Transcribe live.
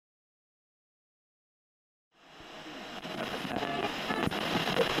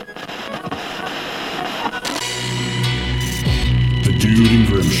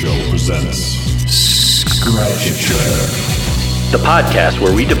Show presents Scratch a Track, the podcast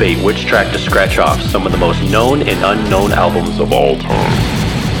where we debate which track to scratch off some of the most known and unknown albums of all time.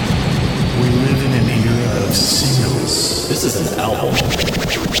 We live in an era of singles. This is an album.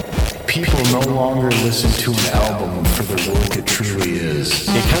 People no longer listen to an album for the work it truly is.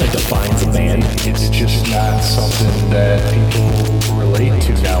 It kind of defines a band. It's just not something that people relate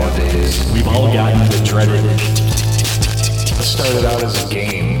to nowadays. We've all gotten the dreaded. It started out as a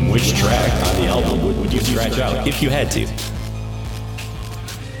game. Which track on the album would you scratch out if you had to?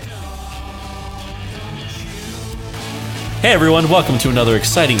 Hey everyone, welcome to another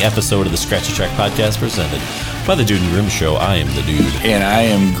exciting episode of the Scratch a Track podcast presented by the Dude and Grim Show. I am the Dude. And I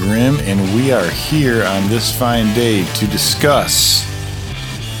am Grim, and we are here on this fine day to discuss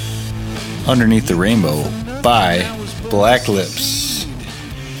Underneath the Rainbow by Black Lips.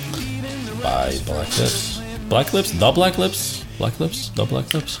 By Black Lips. Black Lips? The Black Lips? Black Lips? The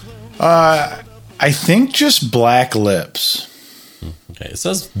Black Lips? I think just Black Lips. Okay, it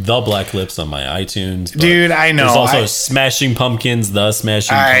says The Black Lips on my iTunes. Dude, I know. There's also Smashing Pumpkins, The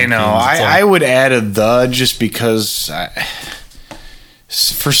Smashing Pumpkins. I know. I would add a the just because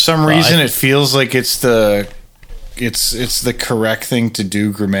for some reason it feels like it's the correct thing to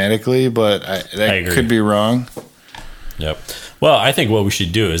do grammatically, but I could be wrong. Yep. Well, I think what we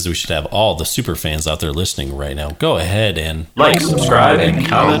should do is we should have all the super fans out there listening right now go ahead and like, subscribe, and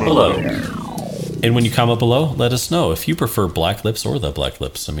comment below. And when you comment below, let us know if you prefer Black Lips or the Black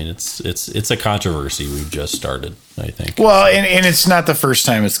Lips. I mean, it's a controversy we've just started, I think. Well, and it's not the first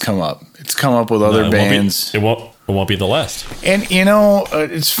time it's come up. It's come up with other bands. It won't be the last. And you know,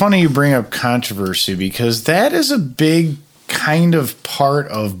 it's funny you bring up controversy because that is a big kind of part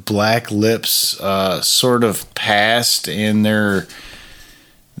of Black Lips' sort of past and their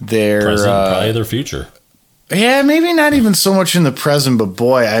present, probably their future. Yeah, maybe not even so much in the present, but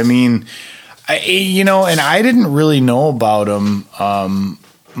boy, I mean, and I didn't really know about them.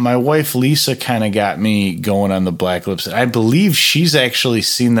 My wife Lisa kind of got me going on the Black Lips. I believe she's actually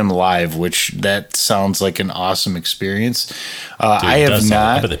seen them live, which that sounds like an awesome experience. Dude, I have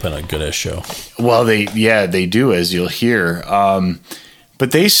not. I bet they put on a good ass show. Well, they do, as you'll hear.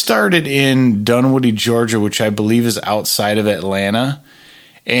 But they started in Dunwoody, Georgia, which I believe is outside of Atlanta.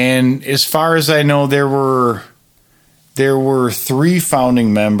 And as far as I know, there were 3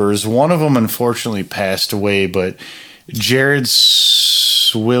 founding members. One of them unfortunately passed away, but Jared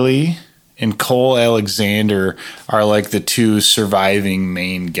Swilly and Cole Alexander are like the 2 surviving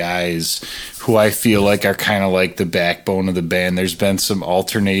main guys who I feel like are kind of like the backbone of the band. There's been some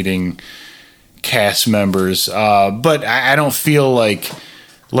alternating cast members, but I don't feel like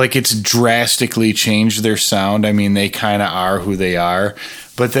it's drastically changed their sound. I mean, they kind of are who they are.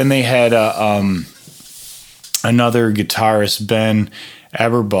 But then they had another guitarist, Ben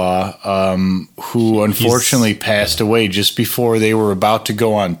Aberbaugh, who unfortunately passed away just before they were about to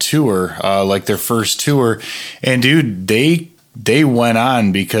go on tour, like their first tour. And dude, they went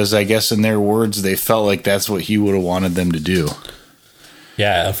on because I guess in their words, they felt like that's what he would have wanted them to do.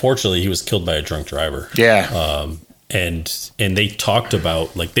 Yeah, unfortunately, he was killed by a drunk driver. Yeah. And they talked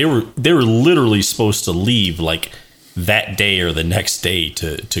about like they were literally supposed to leave like that day or the next day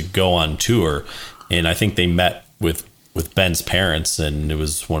to go on tour. And I think they met with Ben's parents, and it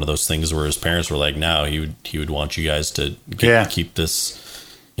was one of those things where his parents were like, "No, he would want you guys to keep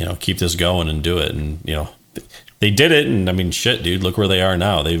this going and do it." And they did it. And I mean, shit, dude, look where they are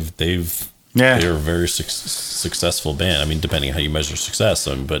now. They're a very successful band. I mean, depending on how you measure success,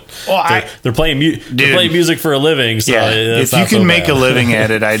 but they're playing music for a living. So if you can make a living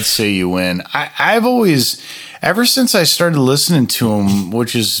at it, I'd say you win. I've always, ever since I started listening to them,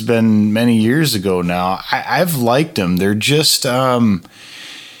 which has been many years ago now, I've liked them. They're just,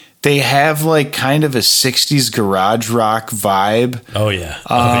 they have like kind of a 60s garage rock vibe. Oh, yeah.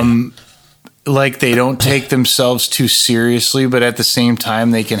 Like they don't take themselves too seriously, but at the same time,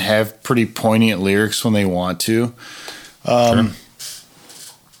 they can have pretty poignant lyrics when they want to. Sure.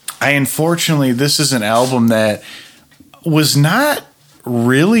 Unfortunately, this is an album that was not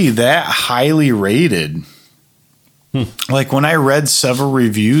really that highly rated. Like when I read several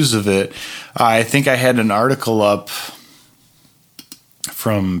reviews of it, I think I had an article up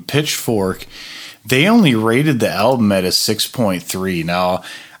from Pitchfork. They only rated the album at a 6.3. Now,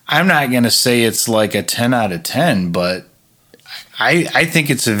 I'm not going to say it's like a 10 out of 10, but I think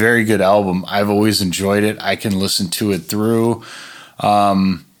it's a very good album. I've always enjoyed it. I can listen to it through.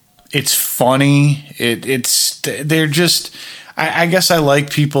 It's funny. They're just, I guess I like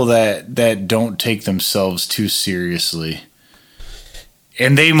people that don't take themselves too seriously.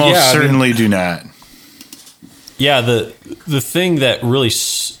 And they most certainly do not. Yeah, the thing that really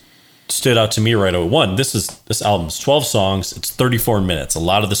stood out to me right away. One, this album's 12 songs. It's 34 minutes. A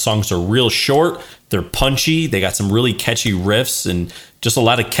lot of the songs are real short. They're punchy. They got some really catchy riffs and just a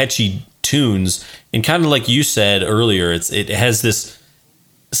lot of catchy tunes. And kind of like you said earlier, it has this.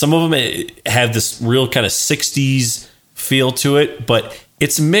 Some of them have this real kind of 60s feel to it, but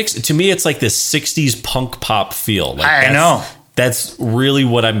it's mixed. To me, it's like this 60s punk pop feel. Like I know. That's really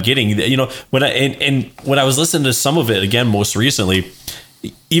what I'm getting. You know, when I was listening to some of it again most recently,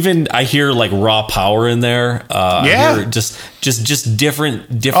 even I hear like raw power in there. I hear just different.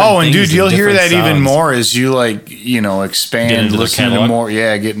 Oh, and things dude, you'll hear that sounds. even more as you expand, listen to more.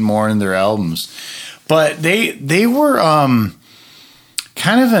 Yeah, getting more in their albums. But they were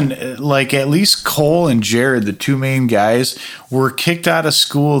kind of like at least Cole and Jared, the two main guys, were kicked out of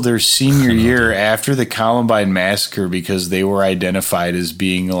school their senior year after the Columbine massacre because they were identified as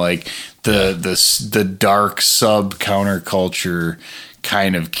being like the dark sub counterculture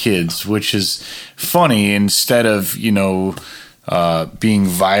kind of kids, which is funny. Instead of being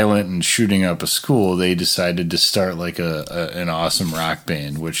violent and shooting up a school, they decided to start like an awesome rock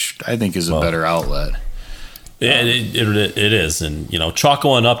band, which I think is a better outlet. Yeah, it is, and chalk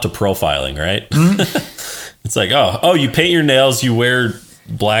going up to profiling, right? It's like, oh, you paint your nails, you wear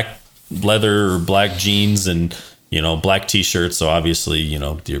black leather or black jeans, and black t-shirts. So obviously,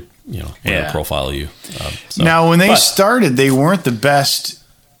 we're gonna profile you. Now, when they started, they weren't the best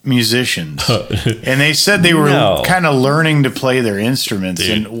musicians, and they said they were kind of learning to play their instruments.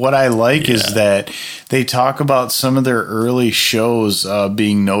 Dude. And what I like is that they talk about some of their early shows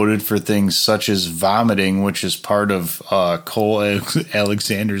being noted for things such as vomiting, which is part of Cole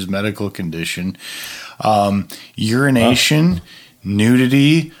Alexander's medical condition, urination,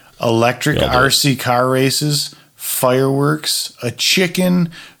 nudity, electric RC car races, fireworks, a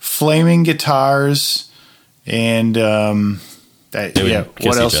chicken, flaming guitars, and what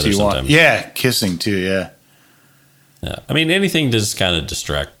else do you want? Yeah, kissing too. Yeah. I mean, anything to just kind of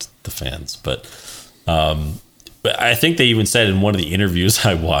distract the fans, but I think they even said in one of the interviews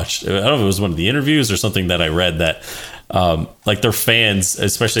I watched. I don't know if it was one of the interviews or something that I read that like their fans,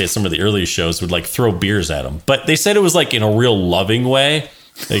 especially at some of the earlier shows, would like throw beers at them, but they said it was like in a real loving way.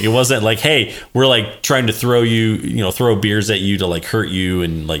 Like it wasn't like, hey, we're like trying to throw beers at you to like hurt you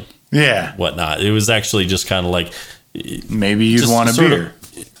and like whatnot. It was actually just kind of like. Maybe you'd want a beer.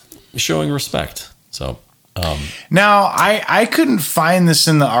 Showing respect. So now I couldn't find this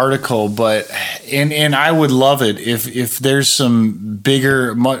in the article, but and I would love it if there's some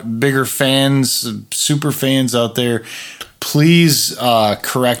bigger fans, super fans out there, please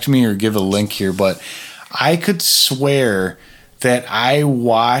correct me or give a link here. But I could swear that I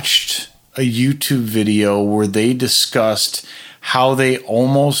watched a YouTube video where they discussed how they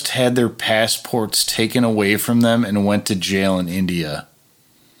almost had their passports taken away from them and went to jail in India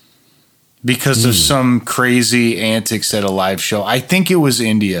because of some crazy antics at a live show. I think it was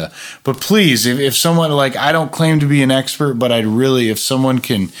India. But please, if someone, like, I don't claim to be an expert, but I'd really, if someone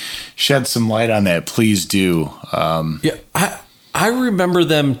can shed some light on that, please do. I remember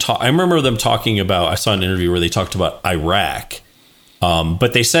them talking about, I saw an interview where they talked about Iraq.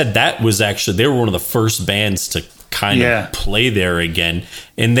 But they said that was actually, they were one of the first bands to kind of play there again.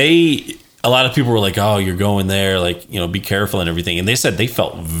 And a lot of people were like, oh, you're going there, like, be careful and everything. And they said they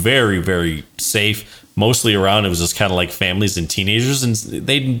felt very, very safe, mostly around. It was just kind of like families and teenagers, and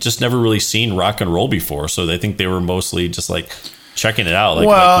they'd just never really seen rock and roll before. So they think they were mostly just like checking it out. Like,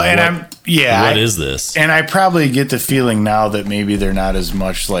 what is this? And I probably get the feeling now that maybe they're not as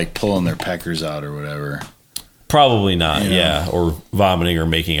much like pulling their peckers out or whatever. Probably not, or vomiting or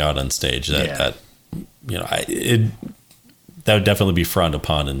making out on stage. That would definitely be frowned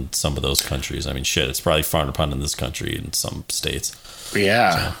upon in some of those countries. I mean, shit, it's probably frowned upon in this country in some states.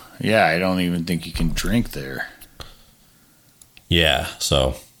 Yeah, I don't even think you can drink there. Yeah,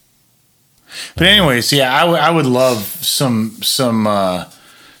 so. But anyways, I would love some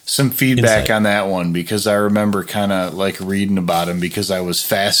feedback Insight on that one, because I remember kind of like reading about them because I was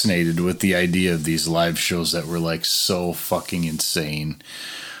fascinated with the idea of these live shows that were like so fucking insane.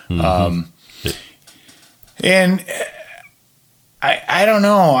 Mm-hmm. And I don't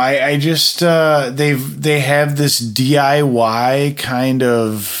know. I just they have this DIY kind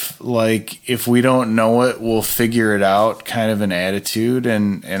of like, if we don't know it, we'll figure it out kind of an attitude,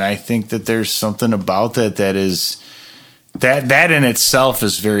 and I think that there's something about that is that in itself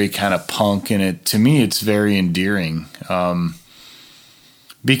is very kind of punk, and to me it's very endearing,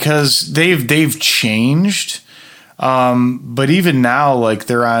 because they've changed, but even now, like,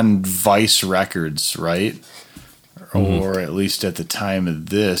 they're on Vice Records, right? Mm-hmm. Or at least at the time of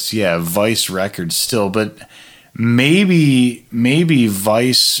this, Vice Records still. But maybe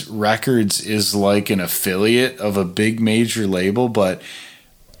Vice Records is like an affiliate of a big major label, but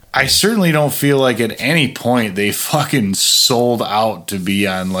I certainly don't feel like at any point they fucking sold out to be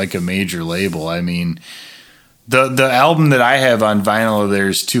on like a major label. I mean, the album that I have on vinyl,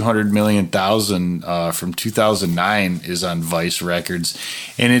 there's 200 million thousand from 2009 is on Vice Records,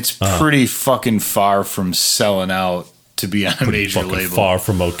 and it's pretty fucking far from selling out to be on a major label. Far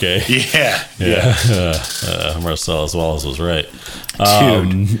from okay. Yeah. Marcellus Wallace was right.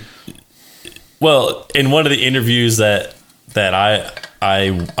 Dude. Well, in one of the interviews that I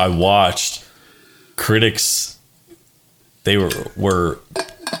watched, critics, they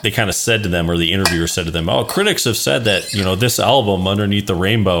kind of said to them, or the interviewer said to them, "Oh, critics have said that, you know, this album, Underneath the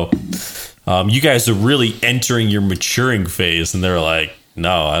Rainbow, you guys are really entering your maturing phase." And they're like,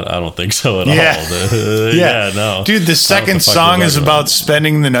 "No, I don't think so at all." Yeah, no. Dude, the second song is about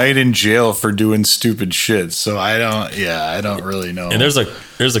spending the night in jail for doing stupid shit. So I don't really know. And there's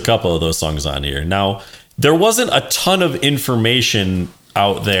a couple of those songs on here. Now, there wasn't a ton of information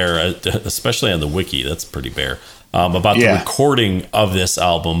out there, especially on the wiki. That's pretty bare. About the recording of this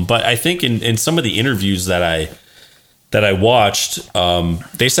album. But I think in some of the interviews that I watched,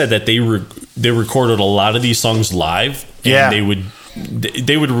 they said that they recorded a lot of these songs live, and they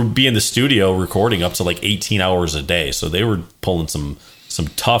would be in the studio recording up to like 18 hours a day. So they were pulling some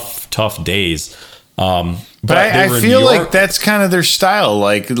tough days. But I feel like that's kind of their style,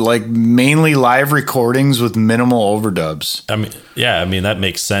 like mainly live recordings with minimal overdubs. I mean that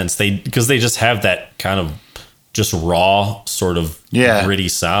makes sense. Because they just have that kind of just raw sort of gritty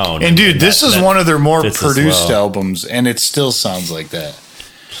sound. And dude, this is one of their more produced albums, and it still sounds like that.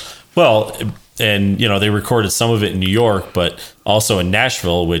 Well, and you know, they recorded some of it in New York, but also in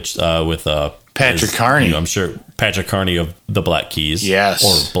Nashville, which with Patrick Carney. You know, I'm sure Patrick Carney of the Black Keys. Yes.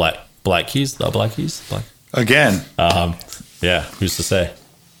 Or Black Keys, the Black Keys. Again. Yeah, who's to say?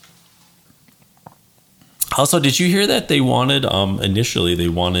 Also, did you hear that they wanted initially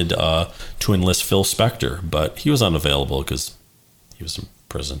to enlist Phil Spector, but he was unavailable because he was in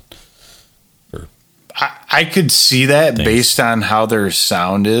prison. I could see that based on how their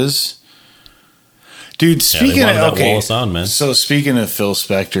sound is. Dude, speaking of wall of sound, man. So speaking of Phil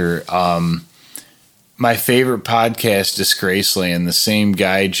Spector, my favorite podcast, Disgraceland, the same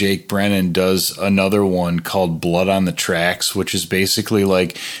guy, Jake Brennan, does another one called Blood on the Tracks, which is basically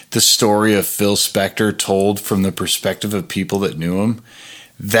like the story of Phil Spector told from the perspective of people that knew him.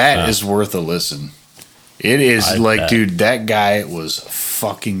 That is worth a listen. It is dude, that guy was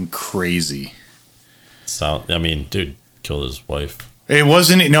fucking crazy. Dude killed his wife. It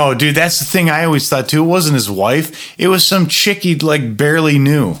wasn't, no, dude, that's the thing I always thought too. It wasn't his wife. It was some chick he like barely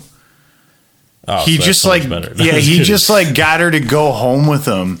knew. Oh, he so just like he just like got her to go home with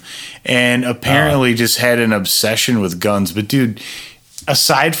him, and apparently just had an obsession with guns. But dude,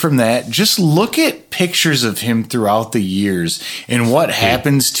 aside from that, just look at pictures of him throughout the years and what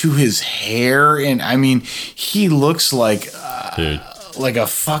happens to his hair. And I mean, he looks like a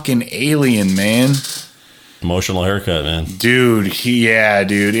fucking alien, man. Emotional haircut, man. Dude,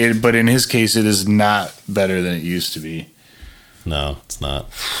 dude. But in his case, it is not better than it used to be. No, it's not.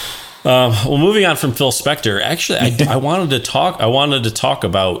 Well, moving on from Phil Spector, actually, I wanted to talk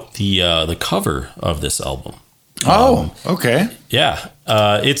about the cover of this album. Okay. Yeah,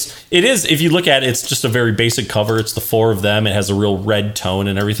 it is. If you look at it, it's just a very basic cover. It's the four of them. It has a real red tone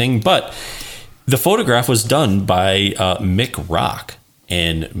and everything. But the photograph was done by Mick Rock.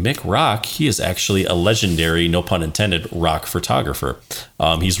 And Mick Rock, he is actually a legendary, no pun intended, rock photographer.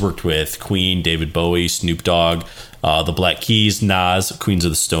 He's worked with Queen, David Bowie, Snoop Dogg, the Black Keys, Nas, Queens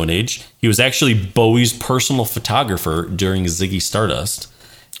of the Stone Age. He was actually Bowie's personal photographer during Ziggy Stardust.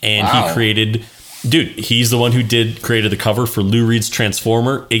 And he created... Dude, he's the one who created the cover for Lou Reed's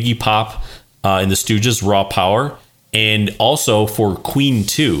Transformer, Iggy Pop and the Stooges' Raw Power, and also for Queen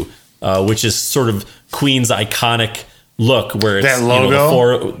 2, which is sort of Queen's iconic look, where it's that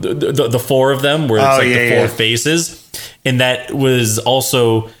logo? The four of them, where it's four faces. And that was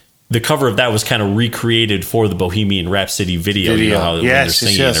also, the cover of that was kind of recreated for the Bohemian Rhapsody video. You know how when they're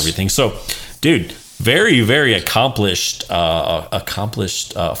singing and everything. So, dude, very, very accomplished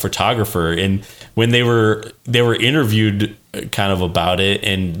photographer. And when they were interviewed kind of about it,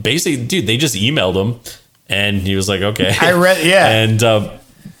 and basically, dude, they just emailed him, and he was like, okay. I read, and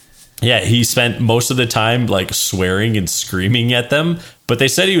he spent most of the time like swearing and screaming at them, but they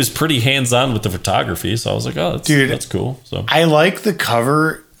said he was pretty hands-on with the photography. So I was like, oh, that's cool. So I like the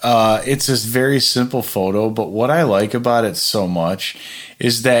cover. it's this very simple photo, but what I like about it so much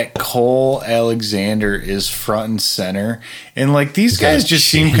is that Cole Alexander is front and center. And like these guys just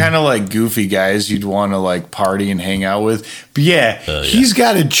seem kind of like goofy guys you'd want to like party and hang out with. But yeah, he's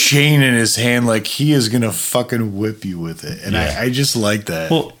got a chain in his hand like he is going to fucking whip you with it. And I just like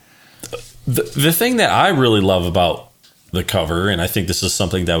that. Well, the thing that I really love about the cover, and I think this is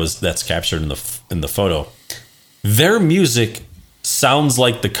something that's captured in the photo, their music sounds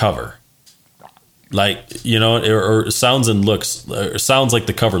like the cover. Like, you know, or sounds and looks, or sounds like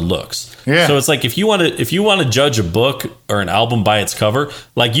the cover looks. Yeah. So it's like if you want to judge a book or an album by its cover,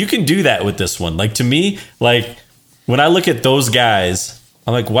 like you can do that with this one. Like to me, like when I look at those guys,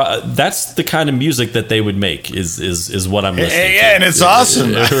 I'm like, wow, that's the kind of music that they would make. Is what I'm listening to. Yeah, and it's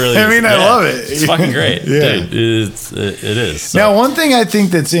awesome. It really I mean, I love it. It's fucking great. Yeah, dude, it is. So. Now, one thing I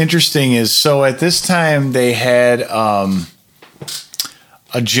think that's interesting is so at this time they had.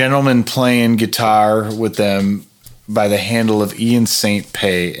 A gentleman playing guitar with them by the handle of Ian St.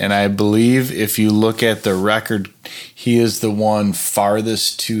 Pei. And I believe if you look at the record, he is the one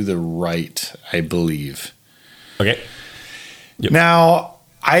farthest to the right, I believe. Okay. Yep. Now,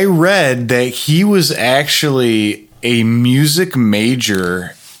 I read that he was actually a music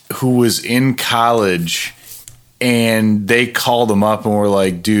major who was in college, and they called him up and were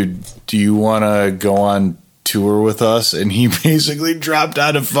like, dude, do you want to go on tour with us? And he basically dropped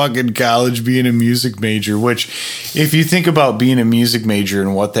out of fucking college being a music major, which if you think about being a music major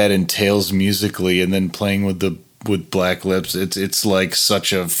and what that entails musically and then playing with Black Lips, it's like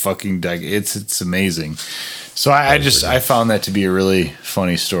such a fucking it's amazing. So I found that to be a really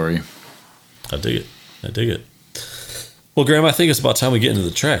funny story. I dig it. Well, Graham, I think it's about time we get into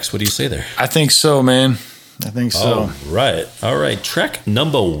the tracks. What do you say there? I think so, man. I think so. All right. Track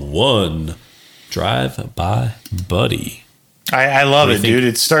number 1. Drive By Buddy. I love it, dude.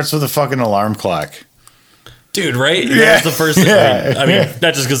 It starts with a fucking alarm clock. Dude, right? Yeah. That's the first thing. Yeah. I mean,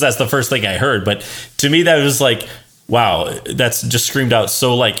 not just because that's the first thing I heard, but to me that was like, wow, that's just screamed out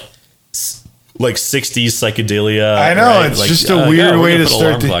so like 60s psychedelia. I know, right? It's like, just a weird way to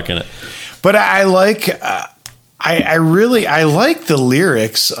start alarm clock in it. But I like I really like the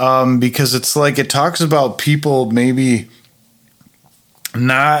lyrics because it's like it talks about people maybe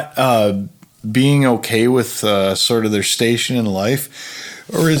not being okay with sort of their station in life,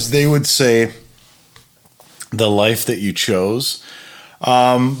 or as they would say, the life that you chose.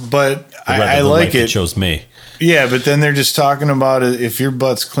 But I like it. Chose me. Yeah, but then they're just talking about it. If your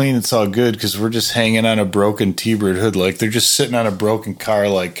butt's clean, it's all good because we're just hanging on a broken T-Bird hood. Like they're just sitting on a broken car,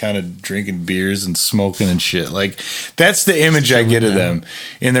 like kind of drinking beers and smoking and shit. Like that's the image I get of them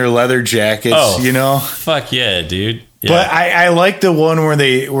in their leather jackets. You know, fuck yeah, dude. Yeah. But I like the one where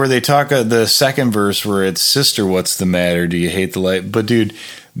they talk the second verse where it's sister, what's the matter? Do you hate the light? But dude,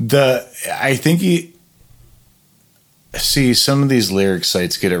 I think see some of these lyric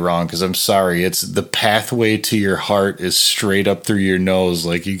sites get it wrong because I'm sorry, it's the pathway to your heart is straight up through your nose.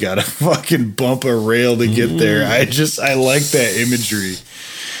 Like you got to fucking bump a rail to get there. I like that imagery.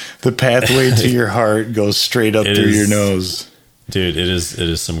 The pathway to your heart goes straight up through your nose. Dude, it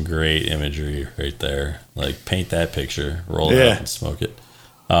is some great imagery right there. Like paint that picture, roll it up and smoke it.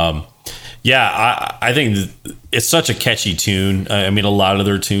 I think it's such a catchy tune. I mean, a lot of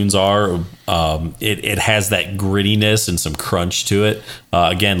their tunes are. It has that grittiness and some crunch to it.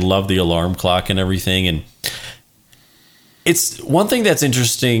 Again, love the alarm clock and everything. And it's one thing that's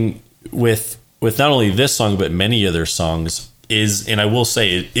interesting with not only this song but many of their songs is, and I will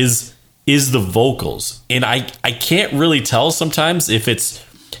say it is the vocals. And I can't really tell sometimes if it's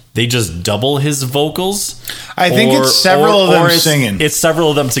they just double his vocals. I think it's several of them singing. It's several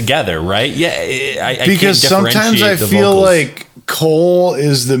of them together, right? Yeah, I because sometimes I feel like Cole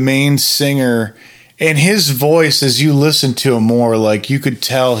is the main singer, and his voice, as you listen to him more, like you could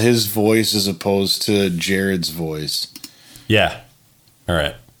tell his voice as opposed to Jared's voice. Yeah. All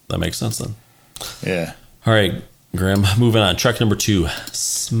right, that makes sense then. Yeah. All right, Graham, moving on. Track number 2,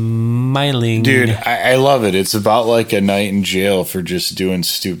 Smiling. Dude, I love it. It's about like a night in jail for just doing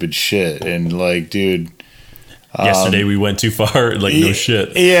stupid shit. And like, dude. Yesterday we went too far. Like, no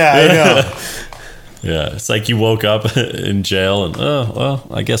shit. Yeah, I know. Yeah, it's like you woke up in jail and, oh, well,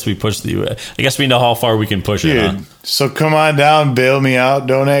 I guess we know how far we can push it, huh? So come on down, bail me out.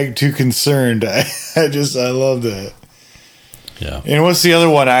 Don't act too concerned. I love that. Yeah. And what's the other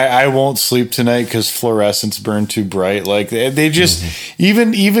one? I won't sleep tonight because fluorescence burned too bright. Like they just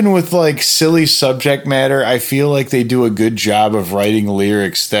even with like silly subject matter, I feel like they do a good job of writing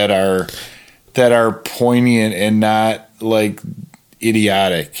lyrics that are poignant and not like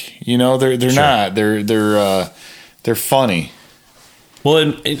idiotic. You know, they're not. They're funny. Well,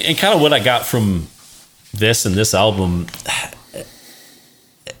 and kind of what I got from this and this album,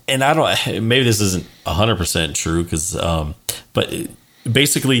 and I don't, maybe this isn't 100% true because, but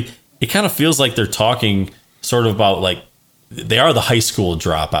basically it kind of feels like they're talking sort of about like, they are the high school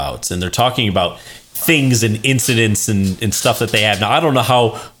dropouts and they're talking about things and incidents and stuff that they have. Now, I don't know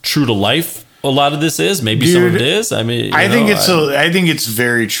how true to life a lot of this is. Maybe some of it is. I mean, I think it's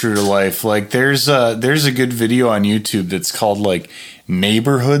very true to life. Like there's a good video on YouTube that's called like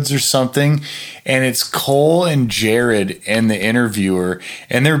Neighborhoods or something, and it's Cole and Jared and the interviewer,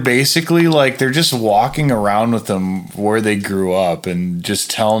 and they're basically like they're just walking around with them where they grew up and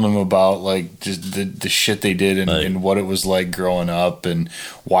just telling them about like just the shit they did and what it was like growing up and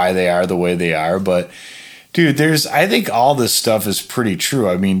why they are the way they are. But dude, I think all this stuff is pretty true.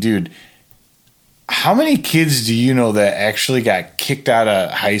 I mean, dude, how many kids do you know that actually got kicked out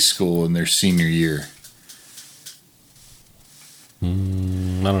of high school in their senior year? I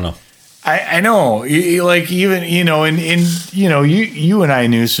don't know. I know, like even you and I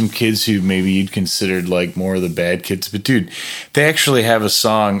knew some kids who maybe you'd considered like more of the bad kids, but dude, they actually have a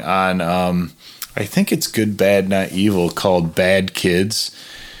song on I think it's Good Bad Not Evil called Bad Kids,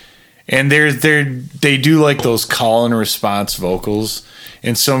 and they do like those call and response vocals.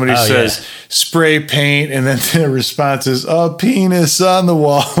 And somebody says spray paint, and then the response is a penis on the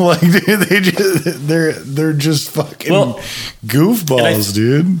wall. Like they're just fucking goofballs,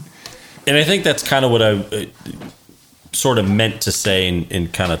 dude. And I think that's kind of what I sort of meant to say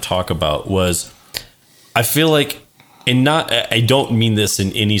and kind of talk about was I feel like, and I don't mean this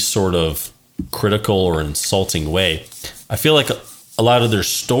in any sort of critical or insulting way. I feel like a lot of their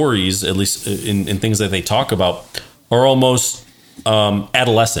stories, at least in things that they talk about, are almost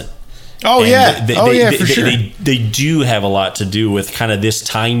adolescent. Oh, and yeah. For sure. They do have a lot to do with kind of this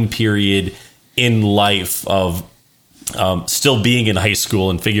time period in life of still being in high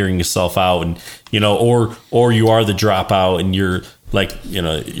school and figuring yourself out, and or you are the dropout and you're like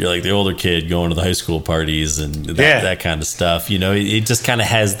the older kid going to the high school parties and that kind of stuff. It just kind of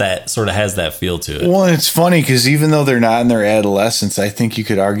has that feel to it. Well, and it's funny because even though they're not in their adolescence, I think you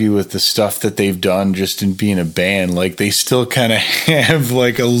could argue with the stuff that they've done just in being a band, like they still kind of have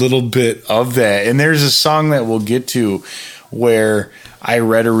like a little bit of that. And there's a song that we'll get to where I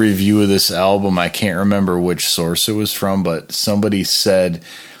read a review of this album. I can't remember which source it was from, but somebody said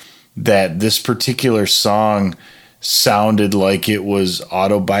that this particular song sounded like it was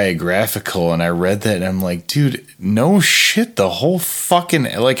autobiographical, and I read that and I'm like, dude, no shit, the whole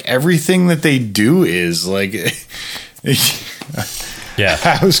fucking like everything that they do is like yeah.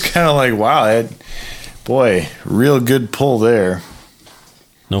 I was kind of like, wow, boy, real good pull there.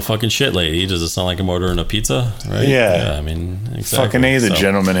 No fucking shit, lady. Does it sound like I'm ordering a pizza? Right? Yeah. I mean, exactly. Fucking A, the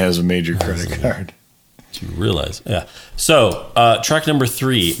gentleman has a major credit card. You realize. Yeah. So, track number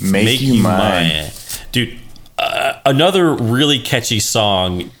 3, Make You Mine. Dude, another really catchy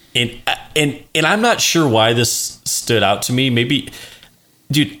song, and I'm not sure why this stood out to me. Maybe,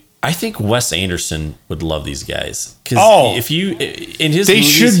 dude, I think Wes Anderson would love these guys. If you in his, they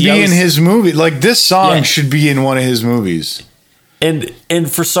movies, should be in his movie. Like this song should be in one of his movies. And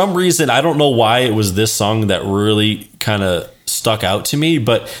for some reason, I don't know why it was this song that really kind of stuck out to me,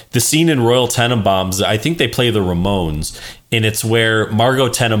 but the scene in Royal Tenenbaums, I think they play the Ramones, and it's where Margot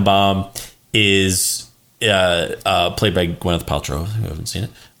Tenenbaum is played by Gwyneth Paltrow, who haven't seen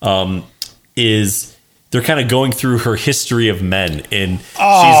it, they're kind of going through her history of men, and she's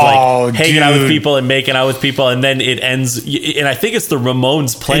like hanging out with people and making out with people, and then it ends, and I think it's the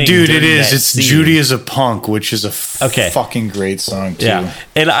Ramones playing. Dude, it is. It's scene. Judy is a Punk, which is a fucking great song too. Yeah,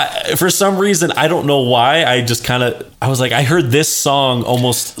 and for some reason, I don't know why, I was like, I heard this song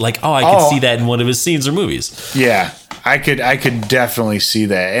almost like, I could see that in one of his scenes or movies. Yeah. I could definitely see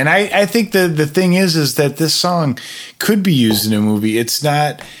that. And I think the thing is that this song could be used in a movie. It's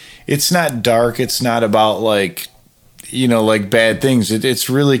not dark. It's not about like bad things. It's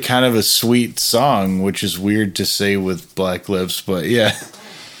really kind of a sweet song, which is weird to say with black lips, but yeah.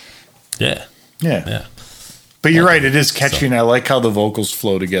 Yeah. But you're right. It is catchy, and I like how the vocals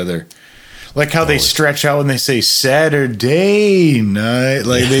flow together. Like how they stretch out when they say Saturday night.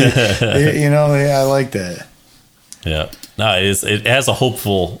 Like I like that. Yeah, no, it has a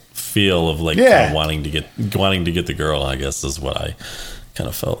hopeful feel of like kind of wanting to get the girl, I guess, is what I kind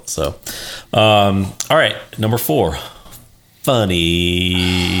of felt. So, all right, number 4,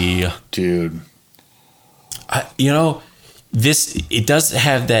 Funny, dude. This it does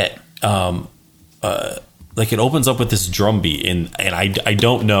have that like it opens up with this drum beat, and I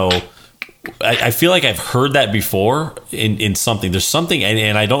don't know I feel like I've heard that before in something. There's something,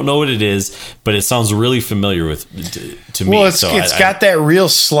 and I don't know what it is, but it sounds really familiar to me. Well, it's got that real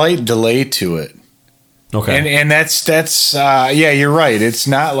slight delay to it. Okay. And that's yeah, you're right. It's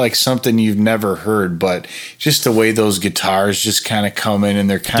not like something you've never heard, but just the way those guitars just kind of come in and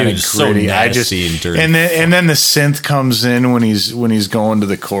they're kind of gritty. So nasty and dirty. And then the synth comes in when he's going to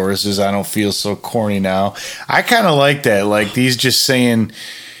the choruses. I don't feel so corny now. I kind of like that. Like he's just saying,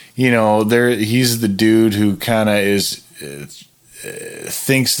 he's the dude who kind of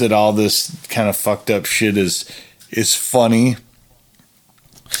thinks that all this kind of fucked up shit is funny.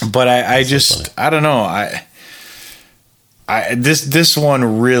 But I don't know. This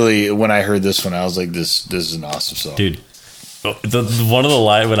one really, when I heard this one, I was like, this is an awesome song, dude. One of the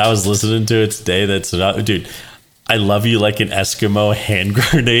lines when I was listening to it today, dude. I love you like an Eskimo hand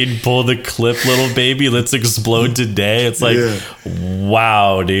grenade. Pull the clip, little baby. Let's explode today. It's like,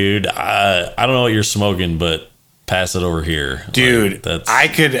 wow, dude. I don't know what you're smoking, but pass it over here, dude.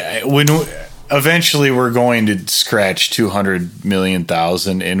 Eventually, we're going to scratch 200 million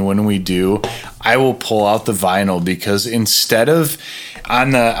thousand, and when we do, I will pull out the vinyl because instead of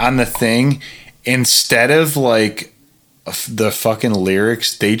on the thing, instead of like the fucking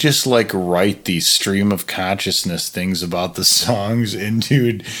lyrics, they just like write these stream of consciousness things about the songs, and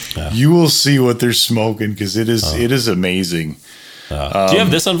dude, you will see what they're smoking because it is amazing. Do you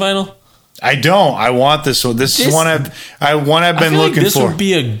have this on vinyl? I don't. I want this one. This is one I've been looking for. This would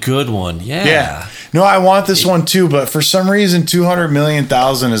be a good one. Yeah. Yeah. No, I want this one too, but for some reason 200 million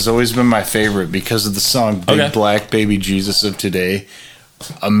thousand has always been my favorite because of the song Big Black Baby Jesus of Today.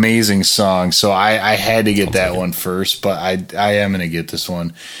 Amazing song. So I had to get that one first, but I am going to get this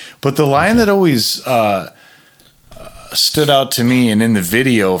one. But the line that always stood out to me, and in the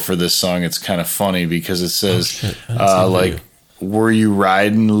video for this song, it's kind of funny because it says were you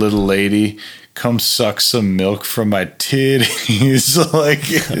riding, little lady? Come suck some milk from my titties.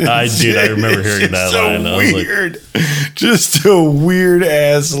 I remember hearing that line. Weird, just a weird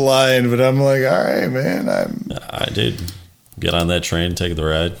ass line. But I'm like, all right, man. I did get on that train, take the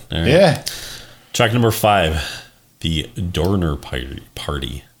ride. All right. Yeah. Track number 5, the Donner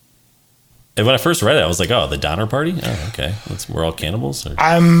Party. And when I first read it, I was like, oh, the Donner Party? Oh, okay. We're all cannibals? Or?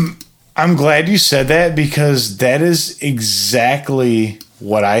 I'm glad you said that because that is exactly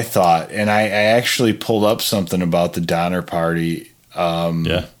what I thought. And I actually pulled up something about the Donner Party.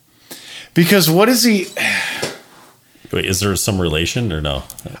 Yeah. Because what is he... Wait, is there some relation or no?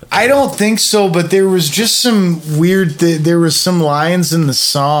 I don't think so, but there was just some weird... there was some lines in the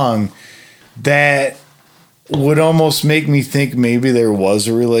song that would almost make me think maybe there was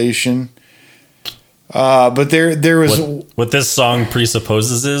a relation. But there was... What this song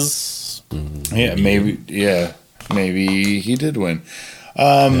presupposes is... maybe he did win.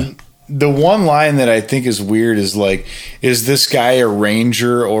 The one line that I think is weird is like, is this guy a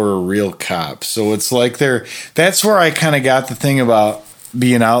ranger or a real cop? So it's like that's where I kind of got the thing about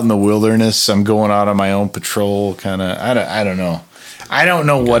being out in the wilderness. I'm going out on my own patrol kind of. I don't know. I don't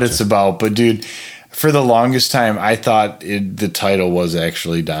know what it's about, but dude, for the longest time I thought the title was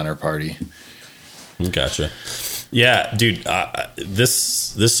actually Donner Party. Gotcha. Yeah, dude,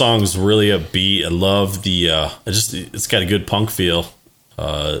 this song's really upbeat. I love it's got a good punk feel.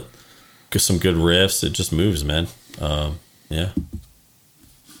 Some good riffs. It just moves, man. Yeah.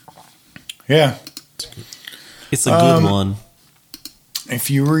 Yeah. It's a good one. If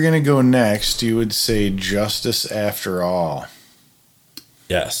you were going to go next, you would say Justice After All.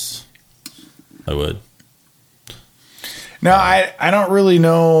 Yes, I would. Now, I don't really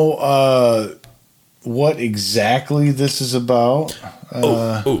know what exactly this is about.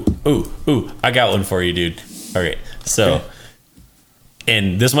 I got one for you, dude. All right. So,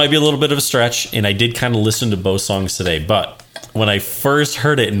 and this might be a little bit of a stretch, and I did kind of listen to both songs today, but when I first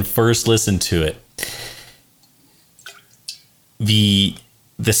heard it and first listened to it, the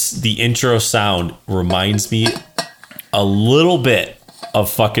intro sound reminds me a little bit of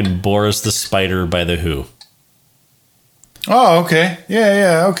fucking Boris the Spider by The Who. Oh, okay.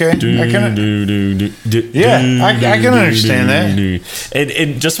 Yeah, okay. I can understand that.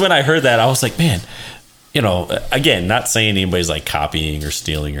 And just when I heard that, I was like, man, again, not saying anybody's like copying or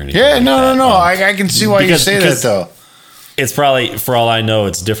stealing or anything. Yeah, no. I can see why you say that, though. It's probably, for all I know,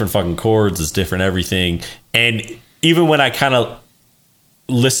 it's different fucking chords, it's different everything. And even when I kind of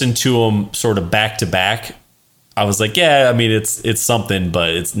listened to them sort of back to back, I was like, yeah, I mean, it's something, but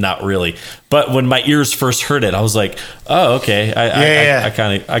it's not really. But when my ears first heard it, I was like, oh, okay, I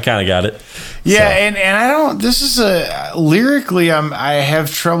kind of got it. Yeah, so. and I don't. This is lyrically, I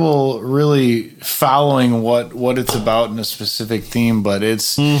have trouble really following what it's about in a specific theme, but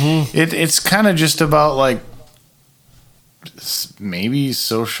it's it's kind of just about like maybe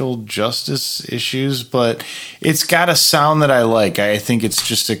social justice issues, but it's got a sound that I like. I think it's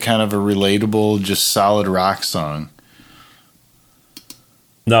just a kind of a relatable, just solid rock song.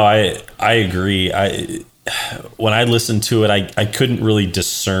 No, I agree. When I listened to it, I couldn't really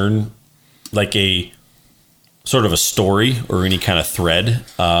discern like a sort of a story or any kind of thread.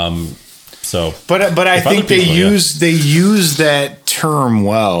 So, but I think they use that term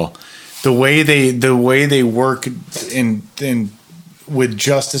well. The way they work in with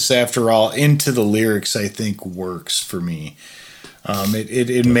Justice After All into the lyrics, I think works for me.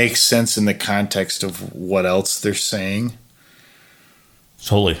 It makes sense in the context of what else they're saying.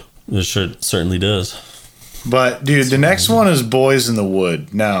 Totally, it certainly does. But dude, the next one is Boys in the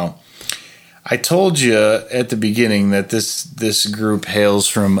Wood. Now, I told you at the beginning that this group hails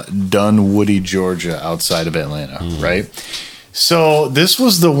from Dunwoody, Georgia, outside of Atlanta, right? So this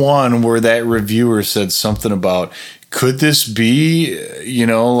was the one where that reviewer said something about, could this be,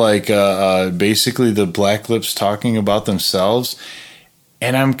 like basically the Black Lips talking about themselves?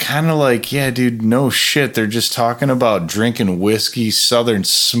 And I'm kind of like, yeah, dude, no shit. They're just talking about drinking whiskey, Southern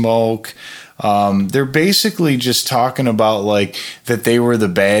smoke. They're basically just talking about like that they were the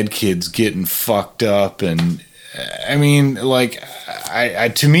bad kids getting fucked up. And I mean, like,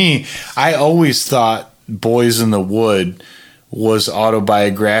 to me, I always thought Boys in the Wood was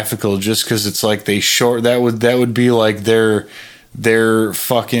autobiographical just because it's like that would be like their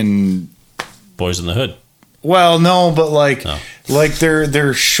fucking Boys in the Hood. Well, no, but like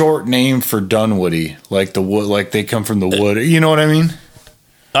their short name for Dunwoody, like the wood, like they come from the wood. You know what I mean?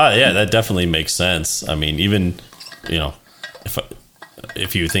 Yeah, that definitely makes sense. I mean, even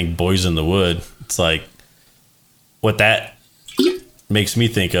if you think Boys in the Wood, it's like what that makes me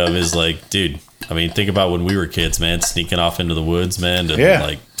think of is like, dude. I mean, think about when we were kids, man, sneaking off into the woods, man, to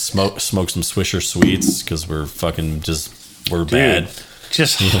like smoke some Swisher Sweets because we're bad.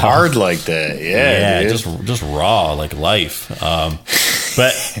 Just hard like that. Yeah, just raw like life.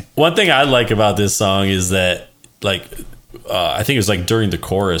 But one thing I like about this song is that like I think it was like during the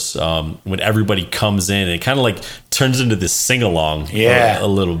chorus when everybody comes in, it kind of like turns into this sing along, a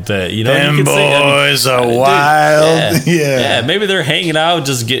little bit. You know, them you boys are wild. Yeah, maybe they're hanging out,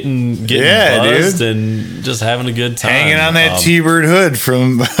 just getting buzzed and just having a good time, hanging on that T-Bird hood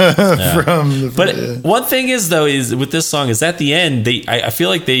from. But one thing is though, is with this song is at the end I feel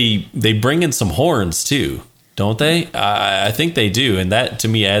like they bring in some horns too. Don't they? I think they do, and that to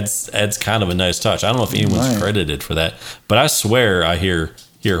me adds kind of a nice touch. I don't know if anyone's credited for that, but I swear I hear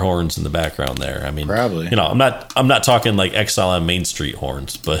horns in the background there. I mean, probably. I'm not talking like Exile on Main Street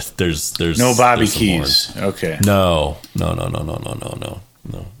horns, but there's no Bobby Keys. Okay. No Bobby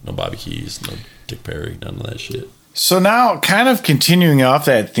Keys, no Dick Perry, none of that shit. So now, kind of continuing off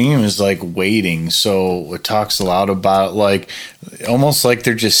that theme is like waiting. So it talks a lot about like almost like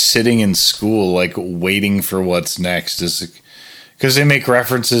they're just sitting in school, like waiting for what's next. Is because they make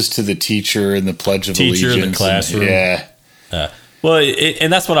references to the teacher and the Pledge of Allegiance in the classroom. Well,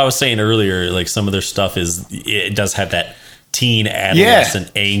 and that's what I was saying earlier. Like some of their stuff it does have that teen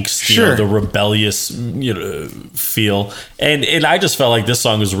adolescent angst, the rebellious, feel. And I just felt like this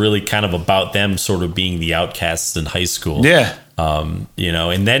song was really kind of about them sort of being the outcasts in high school. Yeah.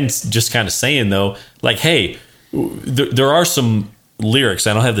 And then just kind of saying though, like, hey, there are some lyrics.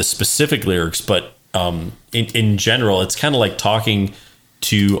 I don't have the specific lyrics, but in general, it's kind of like talking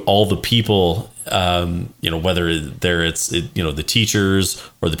to all the people, whether it's the teachers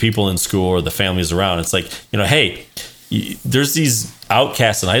or the people in school or the families around. It's like, hey, there's these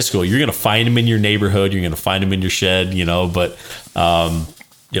outcasts in high school. You're going to find them in your neighborhood. You're going to find them in your shed, but,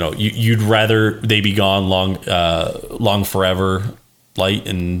 you'd rather they be gone long forever, light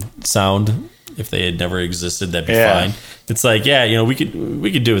and sound. If they had never existed, that'd be fine. It's like,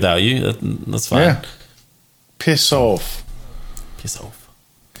 we could do without you. That's fine. Yeah. Piss off.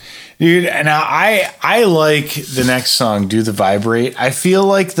 Dude, now I like the next song, Do the Vibrate. I feel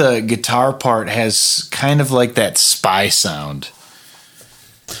like the guitar part has kind of like that spy sound.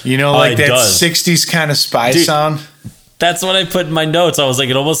 Like that does. 60s kind of spy sound. That's what I put in my notes. I was like,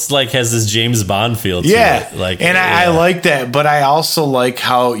 it almost like has this James Bond feel to it. I like that, but I also like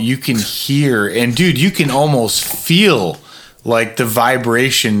how you can hear, and dude, you can almost feel like the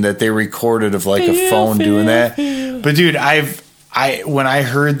vibration that they recorded of like a phone doing that. But dude, when I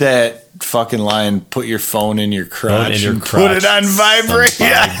heard that fucking line, put your phone in your crotch and crotch. put it on vibrate.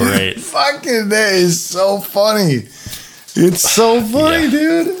 Vibrate. Fucking, that is so funny. It's so funny,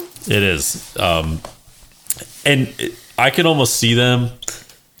 dude. It is. And I could almost see them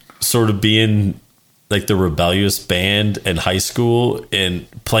sort of being like the rebellious band in high school and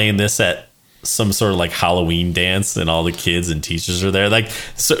playing this at some sort of like Halloween dance, and all the kids and teachers are there. Like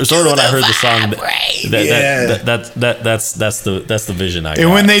sort of when I heard the song, that's the vision I got.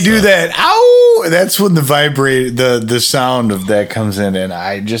 And when they do that, ow, that's when the vibrate, the sound of that comes in, and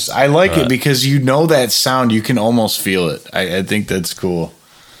I like it because you know that sound, you can almost feel it. I think that's cool.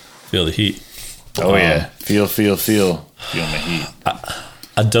 Feel the heat. Oh yeah, feel the heat.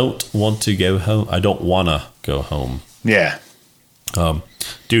 I don't want to go home. I don't wanna go home. Yeah.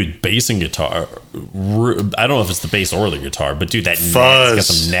 Dude, bass and guitar. I don't know if it's the bass or the guitar, but dude, that fuzz. Got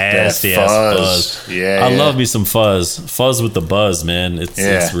some nasty ass fuzz. Yeah, I love me some fuzz. Fuzz with the buzz, man.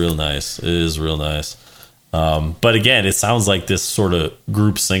 It's real nice. It is real nice. But again, it sounds like this sort of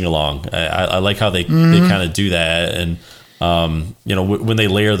group sing along. I like how they kind of do that, and when they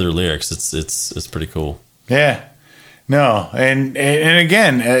layer their lyrics, it's pretty cool. Yeah. No, and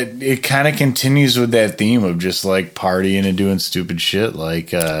again, it kind of continues with that theme of just like partying and doing stupid shit.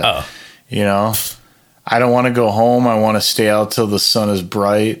 Like, I don't want to go home. I want to stay out till the sun is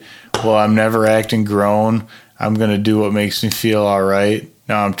bright. Well, I'm never acting grown. I'm going to do what makes me feel all right.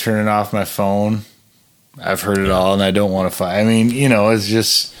 Now I'm turning off my phone. I've heard it all, and I don't want to fight. I mean, it's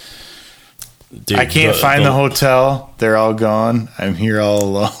just... Dude, I can't find the hotel. They're all gone. I'm here all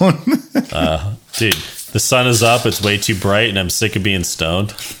alone. Dude... The sun is up. It's way too bright, and I'm sick of being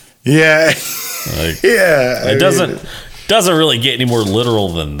stoned. Yeah, It doesn't really get any more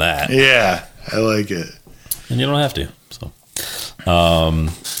literal than that. Yeah, I like it, and you don't have to. So,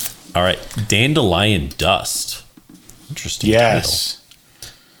 all right, Dandelion Dust. Interesting. Yes.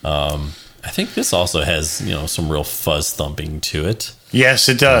 Title. I think this also has some real fuzz thumping to it. Yes,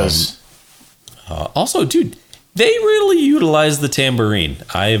 it does. Also, dude. They really utilize the tambourine.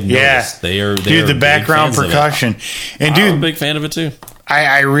 I have noticed they are the background percussion, and dude, I'm a big fan of it too.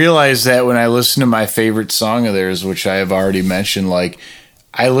 I realized that when I listened to my favorite song of theirs, which I have already mentioned. Like,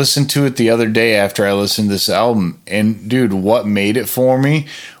 I listened to it the other day after I listened to this album, and dude, what made it for me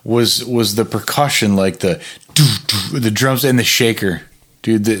was the percussion, like the drums and the shaker,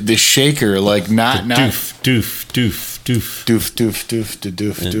 dude. The shaker, like not doof doof doof doof doof doof doof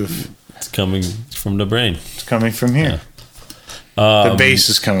doof doof. It's coming from the brain. It's coming from here. The bass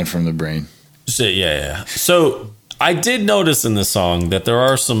is coming from the brain. So I did notice in this song that there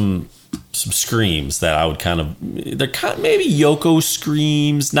are some screams that I would they're kind of maybe Yoko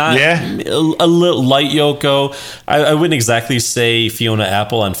screams, not a little light Yoko. I wouldn't exactly say Fiona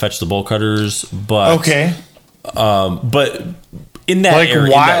Apple on Fetch the Bolt Cutters, but okay. But in that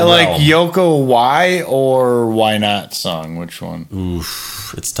area, why, in that like Yoko Why or Why Not song? Which one?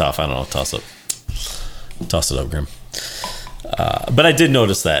 Oof, it's tough. I don't know. Toss it up, Grim. But I did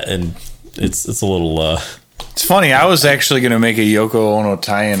notice that, and it's a little. It's funny. I was actually going to make a Yoko Ono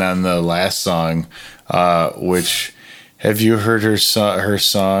tie-in on the last song, which have you heard her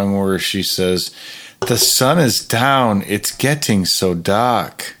song where she says, "The sun is down. It's getting so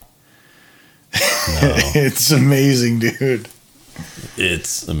dark." No. It's amazing, dude.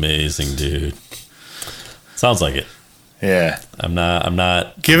 It's amazing, dude. Sounds like it. Yeah. I'm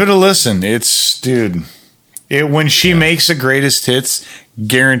not. Give it a listen. It's, dude. When she makes the greatest hits,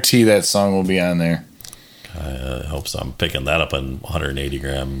 guarantee that song will be on there. I hope so. I'm picking that up in 180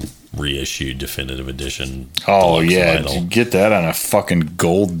 gram reissued definitive edition. Oh yeah, get that on a fucking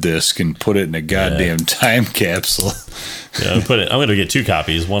gold disc and put it in a goddamn time capsule. Yeah, I'm going to get 2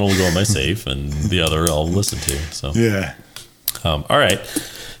 copies. One will go in my safe, and the other I'll listen to. So yeah. All right.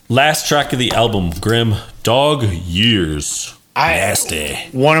 Last track of the album, Grim, Dog Years. Nasty.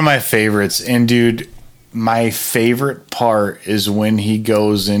 One of my favorites, and dude, my favorite part is when he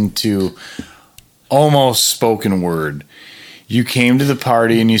goes into almost spoken word. You came to the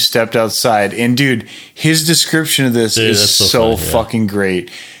party and you stepped outside, and dude, his description of this is so fucking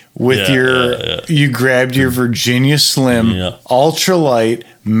great. With you grabbed your Virginia Slim ultralight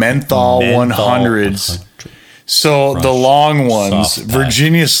menthol 100s. So the long ones,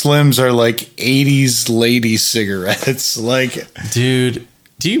 Virginia Slims, are like 80s lady cigarettes. Like, dude,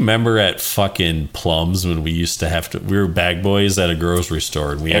 do you remember at fucking Plums when we used to we were bag boys at a grocery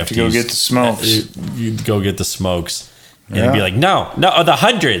store and we have to go get the smokes. You'd go get the smokes. And it'd be like, no, the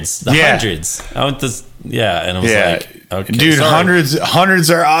hundreds. Hundreds. I want this. Yeah. And I was like, okay. Dude, hundreds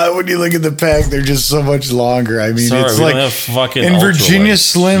are odd when you look at the pack. They're just so much longer. I mean, it's like, fucking and Virginia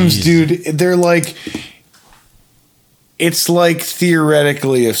Slims, dude, they're like, it's like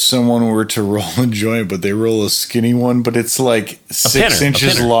theoretically if someone were to roll a joint, but they roll a skinny one, but it's like 6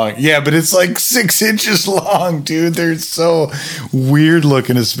 inches long. Yeah, but it's like 6 inches long, dude. They're so weird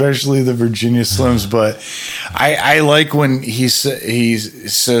looking, especially the Virginia Slims. But I like when he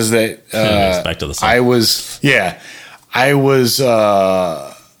says that back to the song.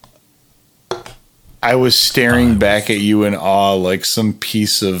 I was staring back at you in awe like some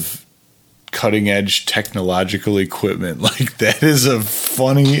piece of cutting edge technological equipment. Like, that is a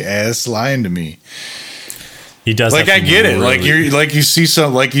funny ass line to me. He does. Like, I get it. Like, you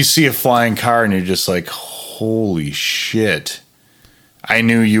see a flying car and you're just like, holy shit. I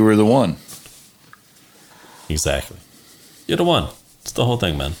knew you were the one. Exactly. You're the one. It's the whole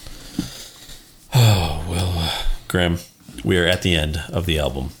thing, man. Oh, well, Grim, we are at the end of the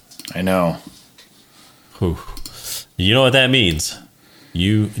album. I know. Whew. You know what that means.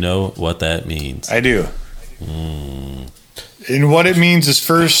 You know what that means. I do. And what it means is,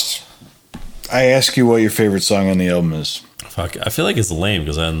 first, I ask you what your favorite song on the album is. Fuck, I feel like it's lame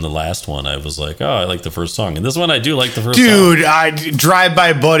because on the last one I was like, oh, I like the first song, and this one I do like the first song. Dude, Drive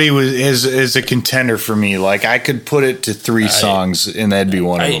By Buddy is a contender for me. Like, I could put it to 3 songs, and that'd be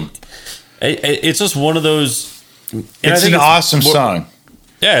one of them. It's just one of those. It's an awesome song.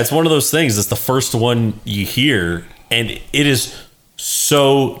 Yeah, it's one of those things. It's the first one you hear, and it is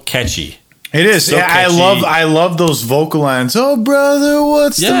so catchy. It is. So I love those vocal lines. Oh, brother,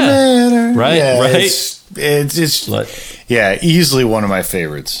 what's the matter? Right, yeah, right. It's easily one of my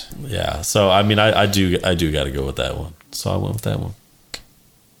favorites. Yeah. So I mean, I do got to go with that one. So I went with that one.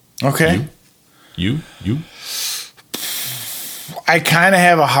 Okay. You. I kind of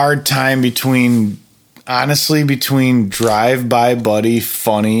have a hard time between Drive By Buddy,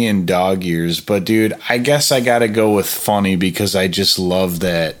 Funny, and Dog Years. But dude, I guess I gotta go with Funny because I just love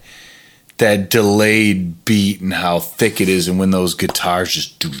that delayed beat and how thick it is, and when those guitars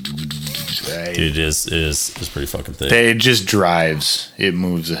just it is pretty fucking thick. It just drives. It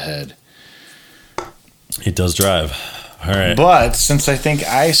moves ahead. It does drive. All right. But since I think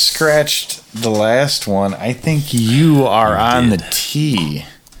I scratched the last one, I think you are on the T.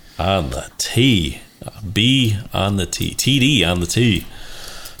 On the T. B on the T. TD on the T.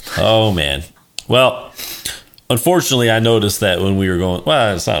 Oh, man. Well, unfortunately, I noticed that when we were going...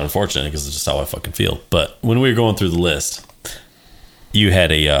 Well, it's not unfortunate because it's just how I fucking feel. But when we were going through the list, you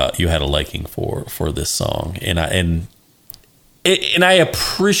had a liking for this song. And I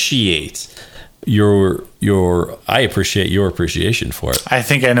appreciate your appreciation for it. I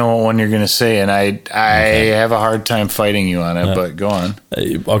think I know what one you're going to say, and I have a hard time fighting you on it, but go on.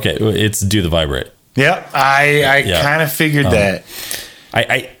 Okay, it's Do the Vibrate. Yep, I kind of figured that.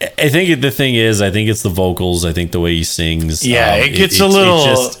 I think the thing is, I think it's the vocals. I think the way he sings. Yeah, it gets a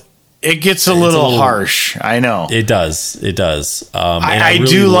little harsh. I know. It does. I really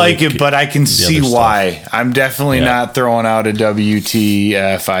do like it, but I can see why. Stuff. I'm definitely not throwing out a WTFITS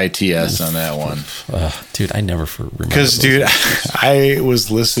on that one. Dude, I never remember. Because, dude, I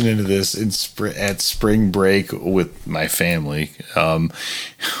was listening to this at spring break with my family,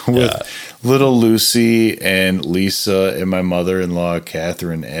 with little Lucy and Lisa and my mother-in-law,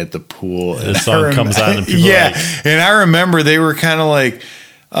 Catherine, at the pool. The song comes on and people are like... And I remember they were kind of like...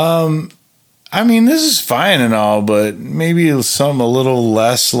 I mean, this is fine and all, but maybe some a little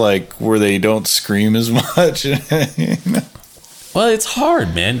less, like where they don't scream as much. You know? Well, it's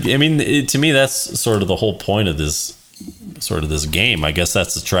hard, man. I mean, to me, that's sort of the whole point of this game. I guess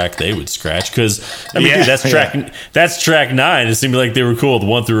that's the track they would scratch because dude, that's track 9. It seemed like they were cool with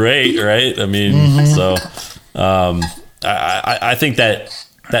 1 through 8, right? I mean, so I think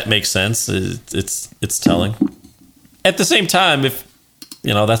that makes sense. It's telling. At the same time, if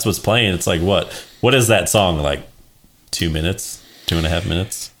that's what's playing, it's like what is that song, like 2 minutes, 2.5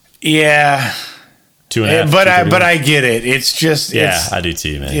 minutes? Yeah. 2.5. But I get it. It's just I do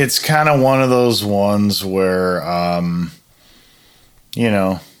too, man. It's kind of one of those ones where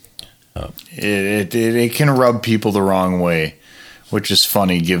it can rub people the wrong way, which is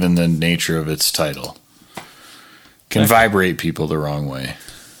funny given the nature of its title. Can vibrate people the wrong way.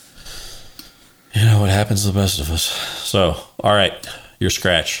 You know what happens to the best of us. So, all right. Your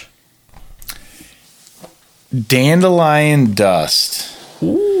scratch. Dandelion Dust.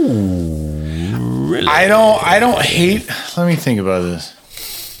 Ooh, really? I don't hate. Let me think about this.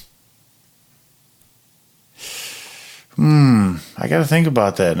 I got to think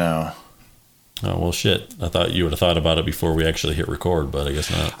about that now. Oh, well, shit. I thought you would have thought about it before we actually hit record, but I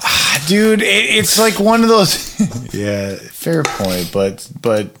guess not. Dude, it's like one of those... Yeah, fair point, but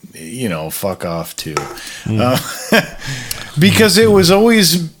fuck off, too. Because it was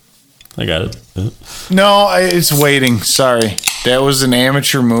always... I got it. No, it's waiting. Sorry. That was an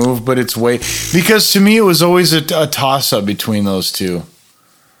amateur move, but it's wait because to me it was always a toss-up between those two.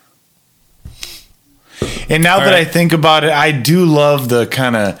 And now that I think about it, I do love the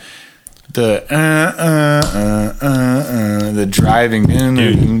kind of the driving,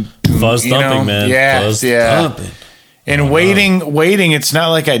 Dude, fuzz thumping, man. Yeah, fuzz thumping. And waiting. It's not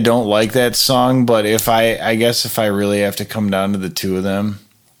like I don't like that song, but I guess if I really have to come down to the two of them,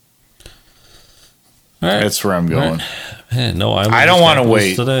 that's where I'm going. Right. Man, no, I don't want to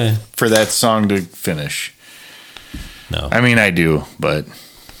wait today for that song to finish. No, I mean I do, but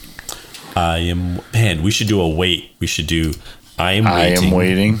I am. Man, we should do a wait. We should do I Am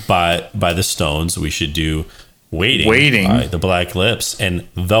Waiting by the Stones. We should do Waiting by the Black Lips and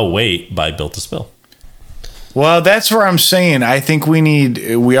The Wait by Built to Spill. Well, that's where I'm saying I think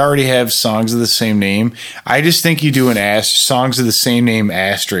we already have songs of the same name. I just think you do an songs of the same name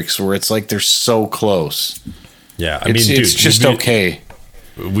asterisk where it's like they're so close. Yeah, I mean, dude, it's just okay.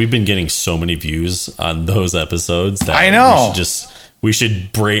 We've been getting so many views on those episodes that I know. We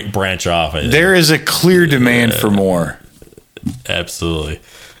should branch off. There is a clear demand for more. Absolutely.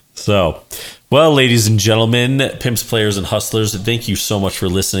 So, well, ladies and gentlemen, pimps, players, and hustlers, thank you so much for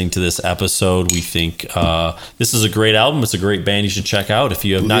listening to this episode. We think this is a great album. It's a great band you should check out if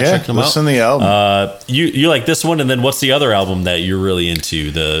you have not checked them out. Listen to the album. You like this one, and then what's the other album that you're really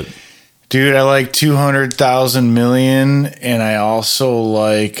into? Dude, I like 200,000 Million, and I also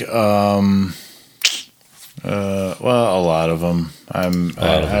like a lot of them. I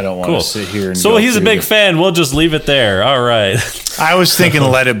don't want to sit here and so he's a big fan. We'll just leave it there. All right. I was thinking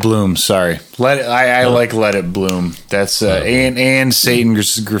Let It Bloom. Sorry. I like Let It Bloom. That's and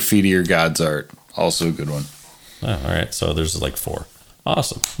Satan's Graffiti or God's Art. Also a good one. All right. So there's like 4.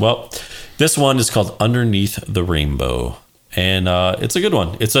 Awesome. Well, this one is called Underneath the Rainbow. And it's a good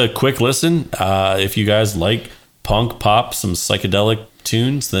one. It's a quick listen. If you guys like punk, pop, some psychedelic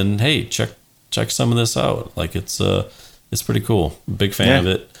tunes, then hey, check some of this out. Like it's pretty cool. Big fan of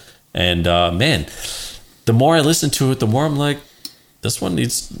it. And man, the more I listen to it, the more I'm like, I feel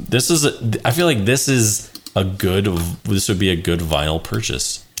like this would be a good vinyl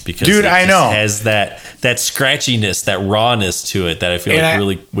purchase because dude, I know it has that scratchiness, that rawness to it that I feel like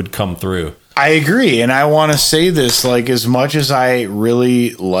really would come through. I agree, and I want to say this, like, as much as I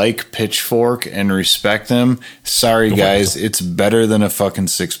really like Pitchfork and respect them, sorry guys, it's better than a fucking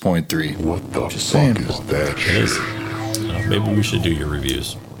 6.3. What the fuck is that shit? It is. Maybe we should do your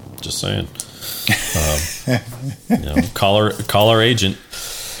reviews. Just saying. Call our agent.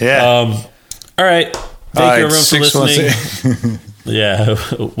 Yeah. All right. Thank you everyone for listening. Yeah,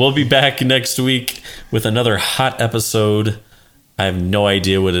 we'll be back next week with another hot episode. I have no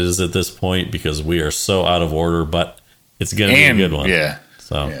idea what it is at this point because we are so out of order, but it's going to be a good one. Yeah.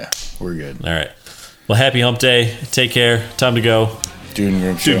 So yeah, we're good. All right. Well, happy hump day. Take care. Time to go. Dude and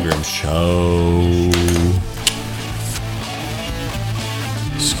Grim Show. Dude and Grim Show.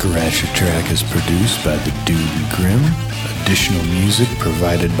 Scratch a Track is produced by the Dude and Grim. Additional music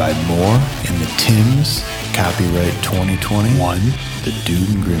provided by Moore and the Tims. Copyright 2021. The Dude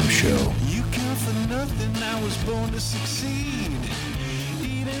and Grim Show. You count for nothing. I was born to succeed.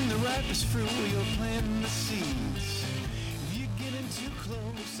 Eating the ripest fruit, you're planting the seeds. If you're getting too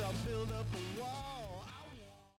close, I'll build up a